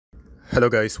Hello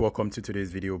guys, welcome to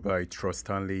today's video by Trust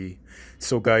Stanley.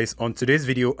 So guys, on today's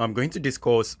video I'm going to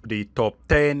discuss the top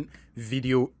 10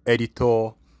 video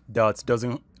editor that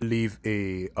doesn't leave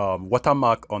a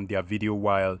watermark on their video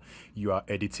while you are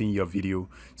editing your video.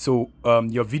 So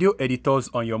your video editors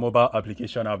on your mobile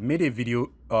application, I've made a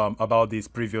video about this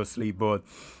previously, but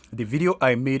the video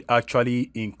I made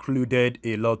actually included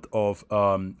a lot of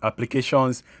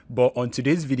applications, but on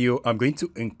today's video I'm going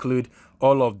to include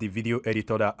all of the video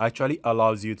editor that actually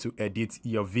allows you to edit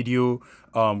your video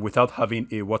without having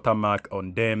a watermark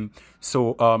on them.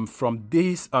 So from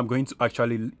this I'm going to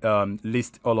actually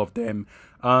list all of them,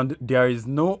 and there is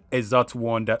no exact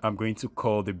one that I'm going to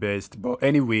call the best, but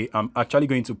anyway I'm actually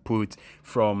going to put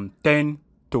from 10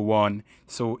 to 1,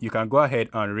 so you can go ahead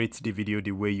and rate the video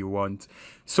the way you want.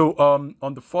 So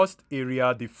on the first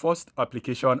area, the first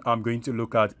application I'm going to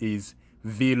look at is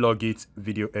Vlogit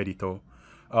video editor.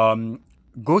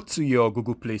 Go to your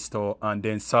Google Play Store and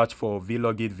then search for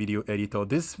Vlogit video editor.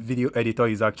 This video editor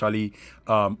is actually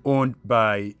owned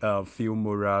by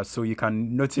Filmora, so you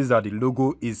can notice that the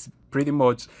logo is pretty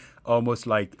much almost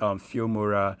like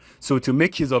Filmora. So to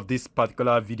make use of this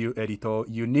particular video editor,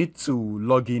 you need to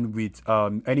log in with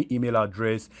any email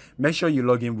address. Make sure you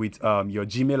log in with your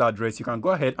Gmail address. You can go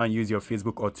ahead and use your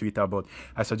Facebook or Twitter, but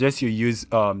I suggest you use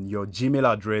your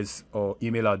Gmail address or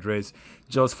email address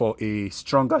just for a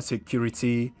stronger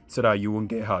security so that you won't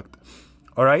get hacked.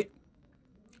 All right.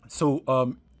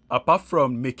 So apart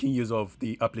from making use of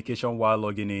the application while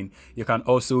logging in, you can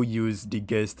also use the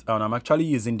guest, and I'm actually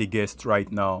using the guest right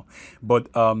now, but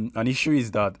an issue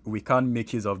is that we can't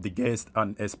make use of the guest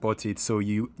and export it, so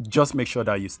you just make sure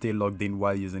that you stay logged in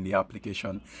while using the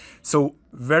application. So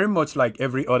very much like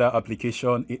every other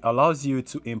application, it allows you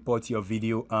to import your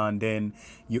video, and then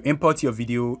you import your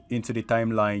video into the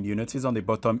timeline. You notice on the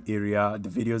bottom area the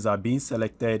videos are being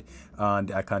selected, and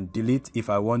I can delete if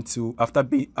I want to.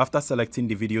 After selecting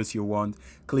the videos you want,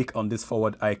 click on this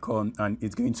forward icon and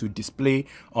it's going to display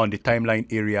on the timeline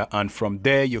area, and from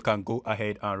there you can go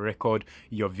ahead and record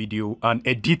your video and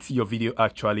edit your video.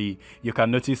 Actually, you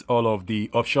can notice all of the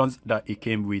options that it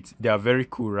came with. They are very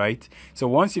cool, right? So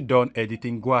once you're done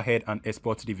editing, go ahead and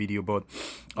export the video, but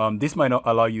this might not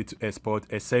allow you to export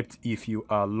except if you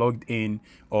are logged in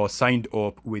or signed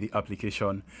up with the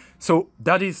application. So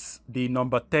that is the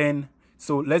number 10.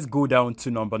 So let's go down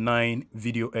to number 9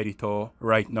 video editor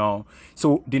right now.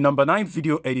 So the number 9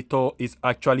 video editor is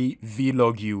actually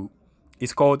Vlogu.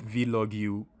 It's called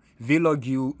Vlogu.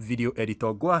 Vlogu video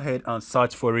editor. Go ahead and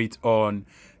search for it on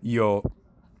your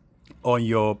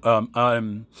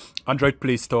Android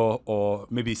Play Store or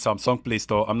maybe Samsung Play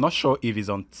Store. I'm not sure if it's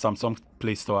on Samsung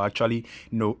Play Store. Actually,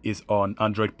 no, it's on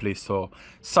Android Play Store.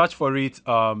 Search for it.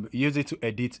 Use it to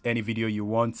edit any video you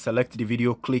want. Select the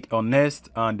video, click on next,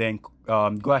 and then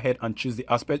go ahead and choose the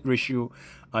aspect ratio,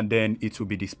 and then it will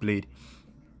be displayed.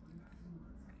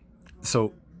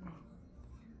 So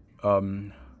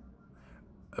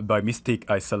by mistake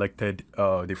I selected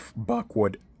the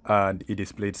backward and it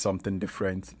displayed something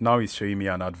different. Now it's showing me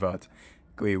an advert.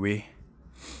 Go away.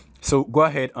 So go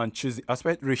ahead and choose the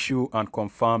aspect ratio and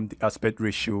confirm the aspect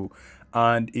ratio,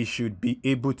 and it should be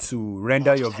able to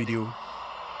render your video.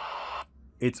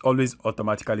 It's always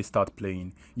automatically start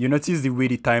playing. You notice the way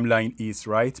the timeline is,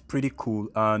 right? Pretty cool,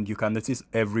 and you can notice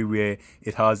everywhere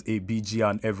it has a BG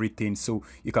and everything, so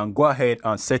you can go ahead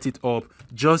and set it up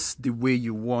just the way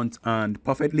you want, and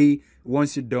perfectly.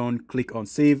 Once you're done, click on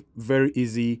save. Very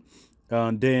easy,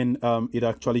 and then it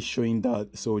actually showing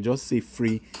that, so just say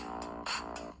free.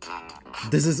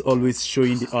 This is always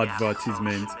showing the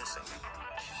advertisement,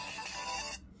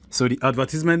 so the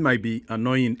advertisement might be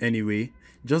annoying anyway.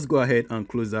 Just go ahead and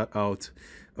close that out.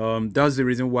 That's the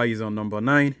reason why it's on number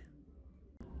 9.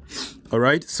 All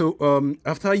right, so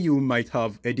after you might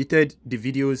have edited the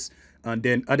videos and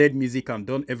then added music and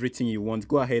done everything you want,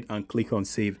 go ahead and click on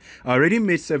save. I already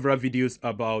made several videos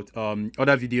about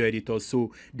other video editors,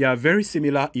 so they are very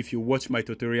similar. If you watch my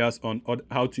tutorials on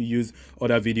how to use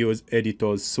other videos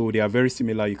editors, so they are very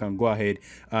similar. You can go ahead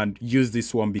and use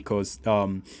this one because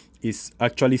is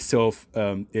actually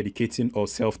self-educating or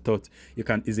self-taught. You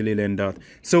can easily learn that.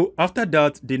 So after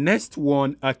that, the next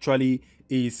one actually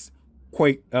is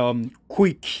quite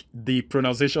quick. The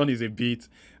pronunciation is a bit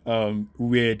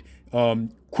weird.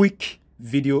 Quick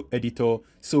video editor.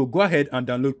 So go ahead and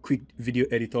download quick video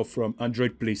editor from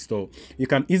Android Play Store. You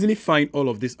can easily find all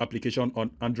of this application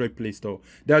on Android Play Store.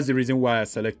 That's the reason why I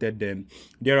selected them.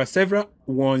 There are several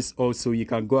ones also you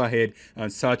can go ahead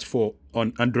and search for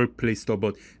on Android Play Store,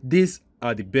 but this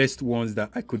are the best ones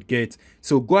that I could get.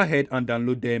 So go ahead and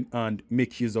download them and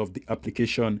make use of the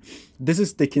application. This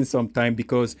is taking some time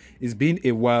because it's been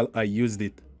a while I used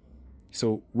it.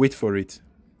 So wait for it.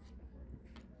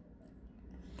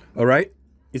 All right,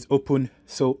 it's open.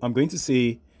 So I'm going to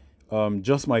say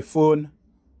just my phone.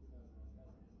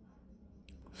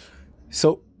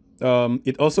 So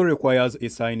it also requires a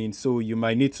sign in, so you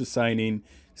might need to sign in.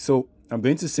 So I'm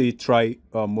going to say try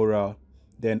Mora,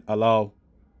 then allow,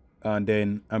 and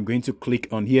then I'm going to click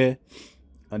on here,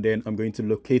 and then I'm going to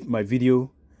locate my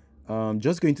video. I'm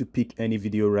just going to pick any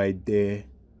video right there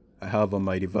I have on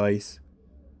my device.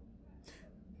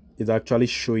 It's actually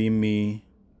showing me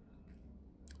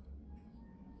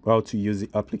how to use the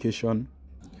application.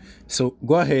 So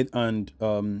go ahead and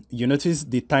you notice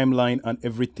the timeline and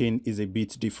everything is a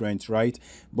bit different, right?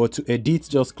 But to edit,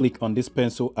 just click on this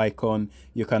pencil icon.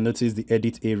 You can notice the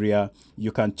edit area.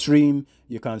 You can trim,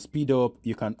 you can speed up,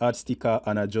 you can add sticker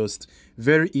and adjust.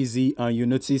 Very easy. And you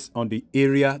notice on the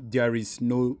area there is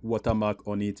no watermark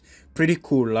on it. Pretty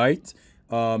cool, right?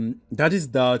 That is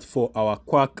that for our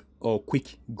quack or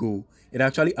quick go. It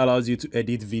actually allows you to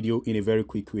edit video in a very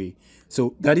quick way.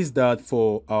 So that is that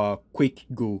for our quick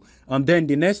go. And then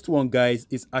the next one, guys,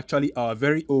 is actually our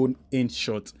very own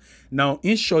InShot. Now,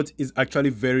 InShot is actually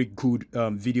very good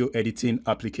video editing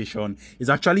application. It's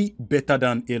actually better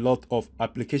than a lot of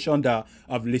applications that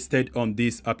I've listed on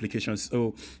this application.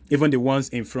 So even the ones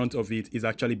in front of it is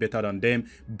actually better than them.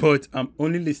 But I'm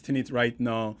only listing it right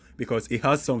now because it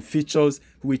has some features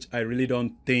which I really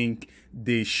don't think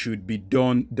they should be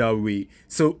done that way.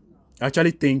 So I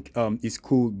actually think it's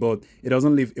cool, but it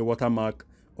doesn't leave a watermark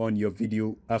on your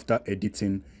video after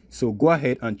editing. So go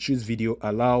ahead and choose video,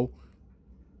 allow,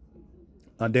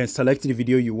 and then select the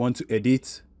video you want to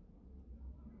edit.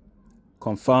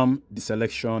 Confirm the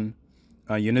selection,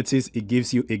 and you notice it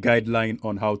gives you a guideline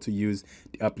on how to use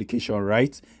the application.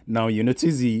 Right now, you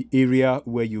notice the area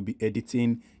where you'll be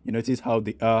editing. You notice how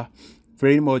they are.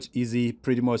 Pretty much easy,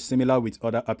 pretty much similar with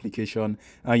other application.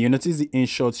 And you notice the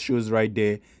InShot shows right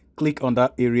there. Click on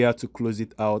that area to close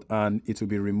it out and it will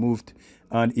be removed.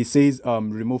 And it says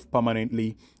remove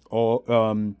permanently or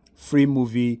free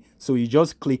movie. So you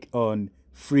just click on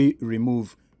free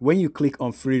remove. When you click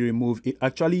on free remove, it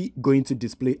actually going to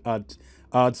display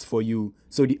ads for you.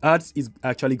 So the ads is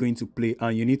actually going to play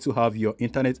and you need to have your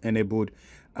internet enabled.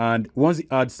 And once the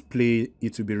ads play,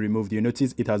 it will be removed. You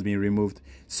notice it has been removed.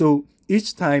 So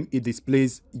each time it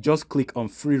displays, just click on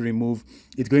free remove.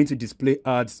 It's going to display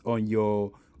ads on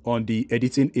the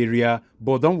editing area,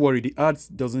 but don't worry, the ads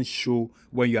doesn't show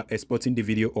when you are exporting the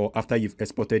video or after you've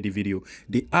exported the video.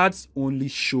 The ads only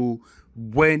show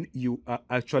when you are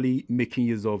actually making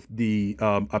use of the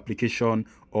application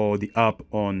or the app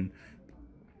on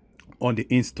the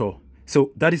install.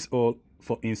 So that is all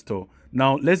for install.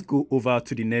 Now let's go over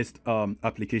to the next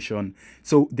application.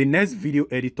 So the next video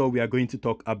editor we are going to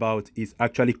talk about is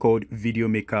actually called Video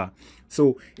Maker.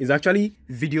 So it's actually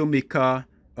Video Maker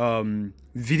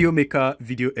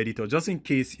video editor. Just in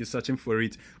case you're searching for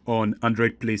it on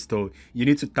Android Play Store, you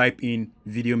need to type in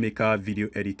Video Maker video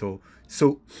editor.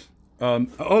 So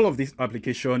all of these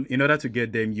applications, in order to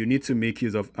get them, you need to make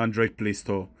use of Android Play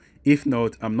Store. If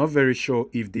not, I'm not very sure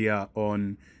if they are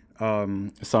on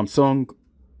Samsung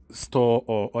store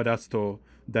or other store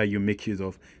that you make use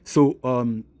of. So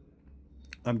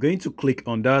I'm going to click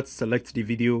on that, select the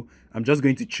video. I'm just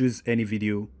going to choose any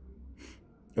video.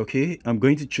 Okay, I'm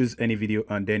going to choose any video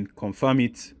and then confirm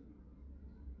it.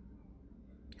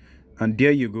 And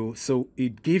there you go. So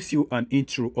it gives you an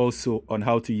intro also on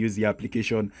how to use the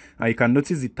application. And you can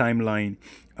notice the timeline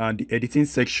and the editing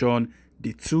section,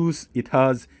 the tools it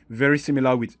has, very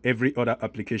similar with every other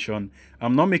application.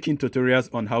 I'm not making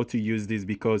tutorials on how to use this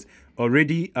because I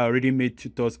already made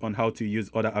tutors on how to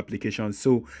use other applications.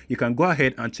 So you can go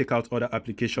ahead and check out other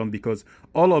applications because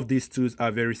all of these tools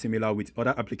are very similar with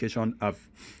other applications I've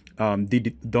done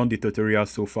the tutorial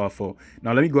so far for.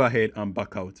 Now let me go ahead and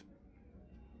back out.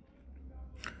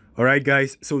 All right,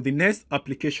 guys. So the next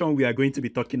application we are going to be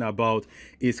talking about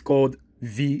is called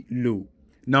Velo.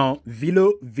 Now,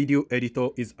 Velo Video Editor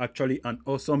is actually an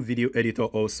awesome video editor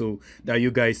also that you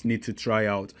guys need to try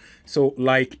out. So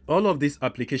like all of these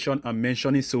applications I'm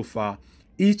mentioning so far,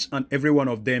 each and every one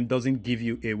of them doesn't give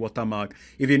you a watermark.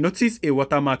 If you notice a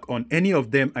watermark on any of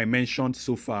them I mentioned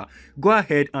so far, go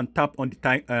ahead and tap on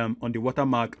the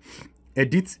watermark,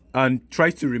 edit and try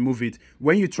to remove it.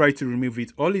 When you try to remove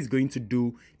it, all it's going to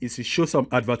do is to show some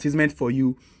advertisement for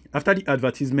you. After the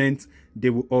advertisement,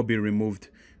 they will all be removed.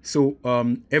 So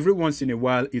every once in a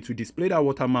while it will display that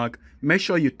watermark. Make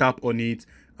sure you tap on it,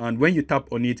 and when you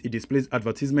tap on it, it displays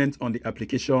advertisement on the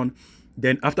application.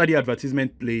 Then after the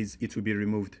advertisement plays, it will be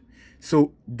removed.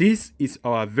 So this is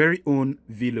our very own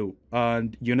Velo,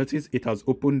 and you notice it has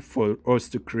opened for us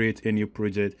to create a new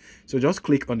project. So just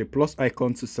click on the plus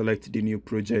icon to select the new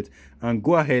project and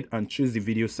go ahead and choose the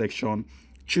video section.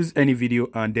 Choose any video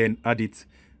and then add it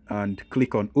and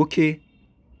click on OK.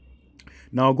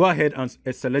 Now go ahead and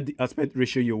select the aspect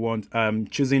ratio you want. I'm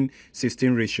choosing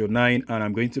 16:9 and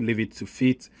I'm going to leave it to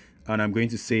fit, and I'm going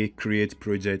to say create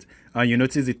project. And you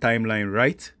notice the timeline,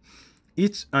 right?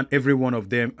 Each and every one of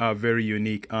them are very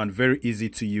unique and very easy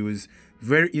to use,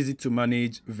 very easy to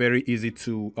manage, very easy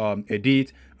to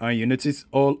edit. And you notice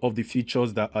all of the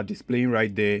features that are displaying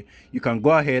right there. You can go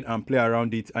ahead and play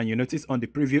around it, and you notice on the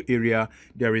preview area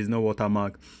there is no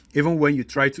watermark. Even when you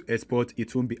try to export,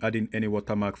 it won't be adding any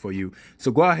watermark for you.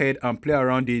 So go ahead and play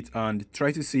around it and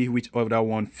try to see which other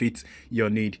one fits your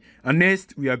need. And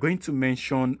next we are going to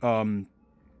mention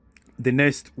the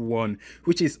next one,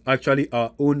 which is actually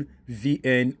our own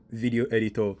VN video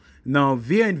editor. Now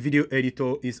VN video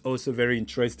editor is also very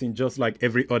interesting, just like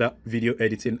every other video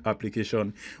editing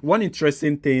application. One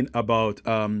interesting thing about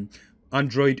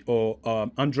Android or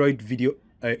Android video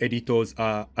editors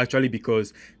are actually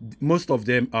because most of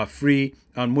them are free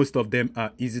and most of them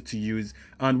are easy to use.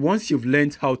 And once you've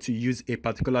learned how to use a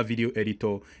particular video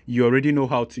editor, you already know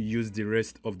how to use the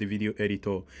rest of the video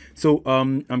editor. So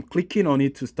I'm clicking on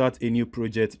it to start a new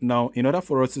project. Now in order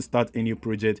for us to start a new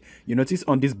project, you notice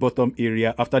on this bottom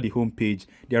area after the home page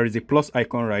there is a plus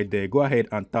icon right there. Go ahead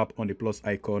and tap on the plus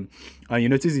icon, and you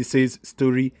notice it says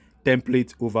story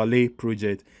template overlay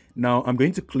project. Now I'm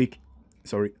going to click,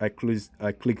 sorry, I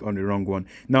click on the wrong one.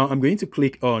 Now I'm going to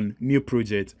click on new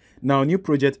project. Now new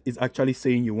project is actually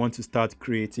saying you want to start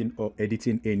creating or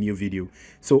editing a new video.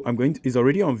 So it's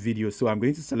already on video, so I'm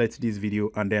going to select this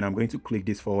video and then I'm going to click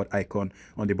this forward icon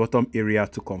on the bottom area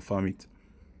to confirm it.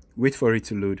 Wait for it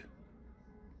to load.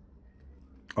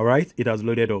 All right, it has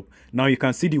loaded up. Now you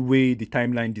can see the way the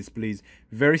timeline displays.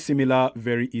 Very similar,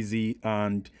 very easy,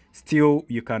 and still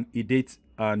you can edit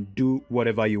and do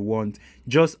whatever you want,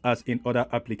 just as in other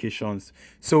applications.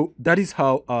 So that is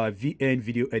how our VN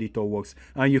video editor works.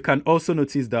 And you can also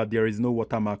notice that there is no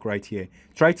watermark right here.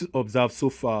 Try to observe so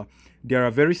far. There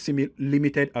are very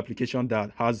limited application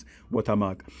that has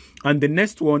watermark. And the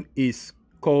next one is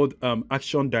called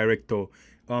Action Director.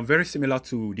 Very similar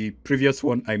to the previous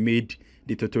one I made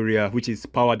the tutorial, which is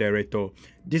Power Director.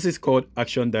 This is called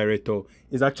Action Director.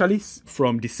 It's actually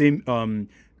from the same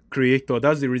creator.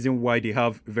 That's the reason why they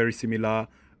have very similar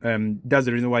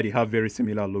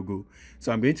logo.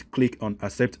 So I'm going to click on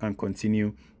accept and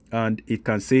continue, and it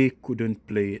can say couldn't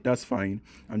play. That's fine.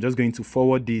 I'm just going to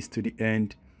forward this to the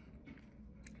end.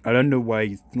 I don't know why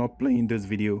it's not playing this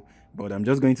video, but I'm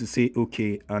just going to say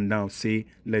okay and now say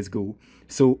let's go.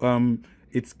 So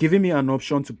it's giving me an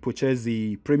option to purchase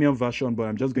the premium version, but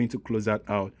I'm just going to close that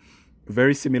out.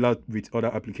 Very similar with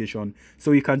other application.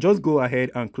 So you can just go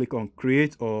ahead and click on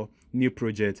create or new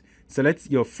project. Select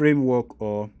your framework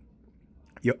or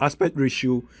your aspect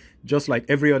ratio, just like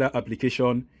every other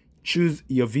application. Choose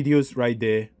your videos right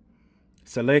there,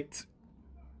 select,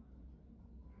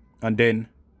 and then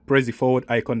press the forward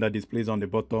icon that displays on the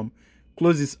bottom.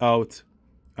 Close this out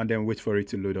and then wait for it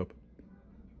to load up.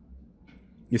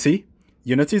 You see,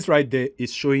 you notice right there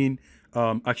it's showing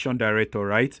Action Director,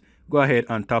 right? Go ahead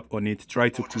and tap on it. Try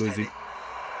to close it.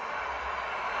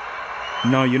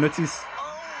 Now you notice,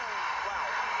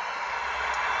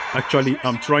 actually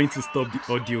I'm trying to stop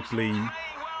the audio playing.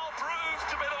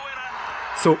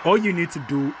 So all you need to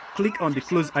do, click on the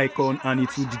close icon and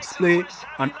it will display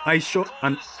an eye shot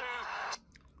and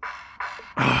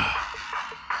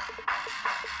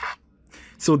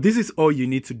so this is all you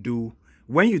need to do.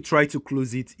 When you try to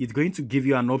close it, it's going to give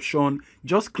you an option.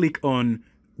 Just click on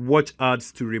watch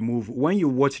ads to remove. When you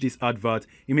watch this advert,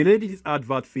 immediately this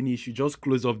advert finish, you just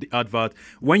close off the advert.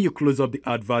 When you close up the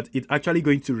advert, it's actually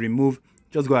going to remove.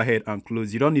 Just go ahead and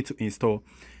close. You don't need to install.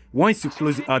 Once you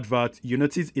close the advert, you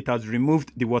notice it has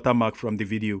removed the watermark from the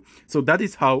video. So that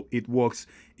is how it works.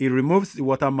 It removes the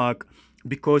watermark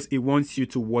because it wants you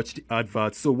to watch the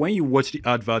advert. So when you watch the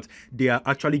advert, they are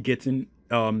actually getting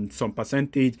some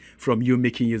percentage from you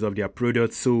making use of their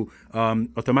product. So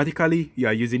automatically you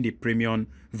are using the premium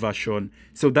version.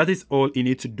 So that is all you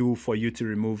need to do for you to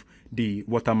remove the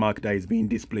watermark that is being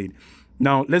displayed.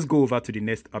 Now let's go over to the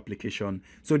next application.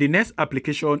 So the next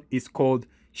application is called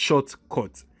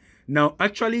Shortcut. Now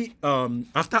actually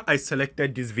after I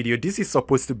selected this video, this is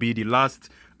supposed to be the last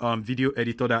video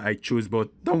editor that I chose, but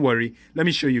don't worry, let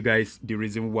me show you guys the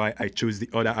reason why I chose the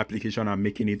other application. I'm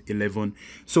making it 11.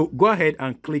 So go ahead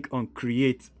and click on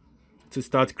create to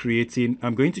start creating.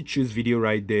 I'm going to choose video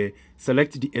right there,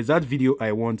 select the exact video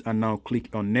I want, and now click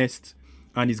on next,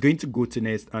 and it's going to go to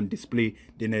next and display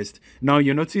the next. Now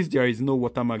you notice there is no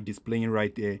watermark displaying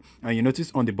right there, and you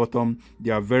notice on the bottom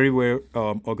they are very well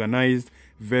organized,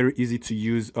 very easy to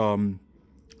use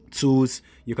tools.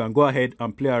 You can go ahead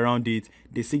and play around it.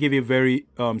 They still give you very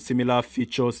similar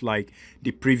features like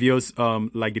the previous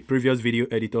video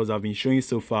editors I've been showing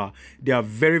so far. They are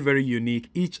very unique.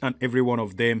 Each and every one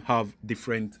of them have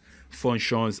different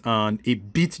functions and a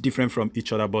bit different from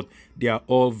each other, but they are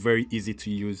all very easy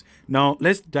to use. Now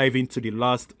let's dive into the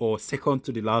last, or second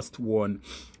to the last one,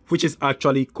 which is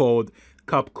actually called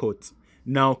CapCut.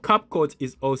 Now CapCut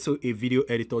is also a video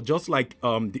editor, just like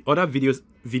the other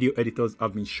video editors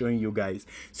I've been showing you guys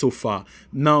so far.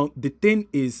 Now the thing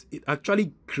is, it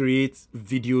actually creates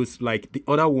videos like the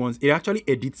other ones. It actually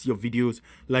edits your videos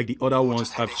like the other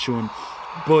ones I've shown,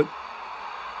 but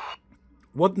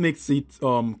what makes it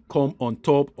come on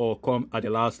top or come at the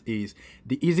last is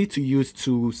the easy to use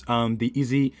tools and the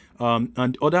easy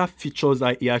and other features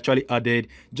that he actually added.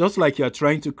 Just like you're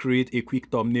trying to create a quick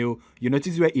thumbnail, you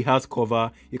notice where it has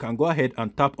cover. You can go ahead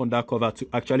and tap on that cover to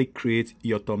actually create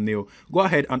your thumbnail. Go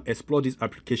ahead and explore this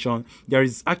application. There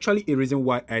is actually a reason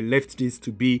why I left this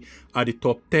to be at the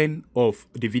top 10 of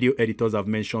the video editors I've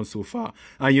mentioned so far.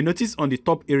 And you notice on the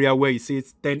top area where it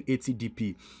says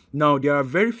 1080p. Now there are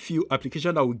very few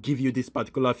applications that will give you this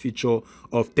particular feature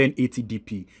of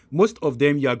 1080p. Most of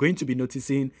them, you are going to be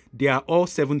noticing they are all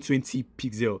 720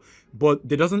 pixel, but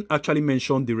they doesn't actually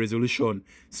mention the resolution.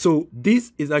 So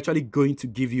this is actually going to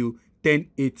give you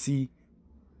 1080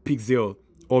 pixel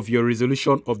of your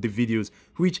resolution of the videos,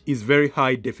 which is very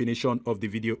high definition of the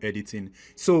video editing.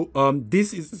 So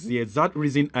this is the exact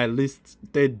reason I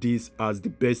listed this as the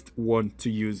best one to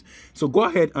use. So go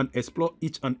ahead and explore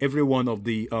each and every one of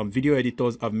the video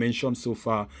editors I've mentioned so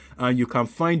far, and you can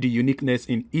find the uniqueness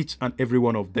in each and every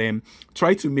one of them.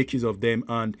 Try to make use of them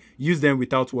and use them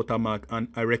without watermark, and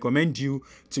I recommend you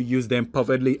to use them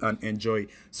perfectly and enjoy.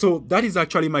 So that is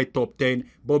actually my top 10.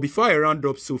 But before I round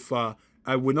up so far,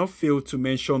 I will not fail to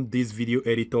mention this video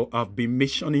editor. I've been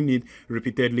mentioning it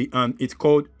repeatedly, and it's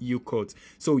called UCut.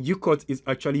 So UCut is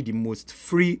actually the most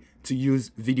free to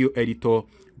use video editor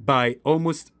by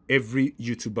almost every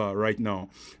YouTuber right now.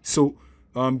 So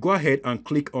go ahead and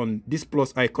click on this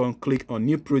plus icon, click on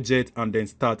new project, and then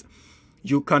start.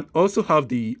 You can also have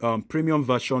the premium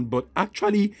version, but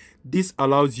actually this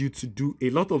allows you to do a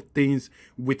lot of things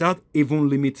without even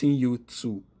limiting you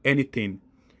to anything.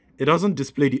 It doesn't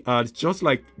display the ads, just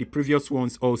like the previous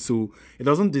ones also. It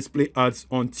doesn't display ads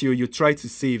until you try to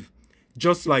save,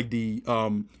 just like the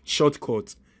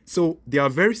shortcut. So they are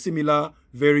very similar,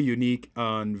 very unique,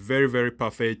 and very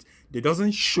perfect. They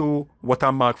doesn't show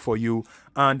watermark for you.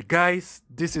 And guys,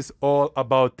 this is all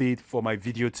about it for my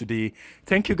video today.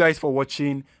 Thank you guys for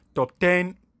watching top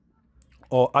 10,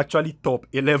 or actually top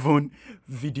 11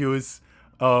 videos,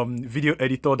 video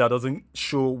editor that doesn't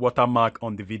show watermark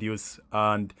on the videos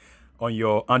and on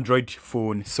your Android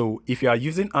phone. So if you are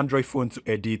using Android phone to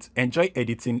edit, enjoy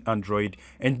editing Android,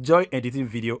 enjoy editing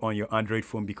video on your Android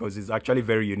phone, because it's actually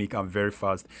very unique and very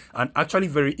fast, and actually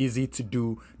very easy to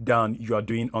do than you are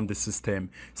doing on the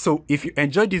system. So if you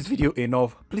enjoyed this video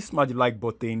enough, please smash the like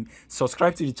button,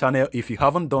 subscribe to the channel if you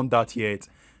haven't done that yet.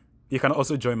 You can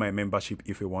also join my membership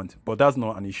if you want, but that's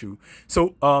not an issue.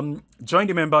 So join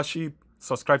the membership,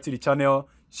 subscribe to the channel,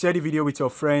 share the video with your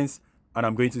friends, and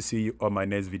I'm going to see you on my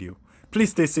next video.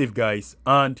 Please stay safe, guys,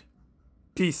 and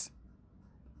peace.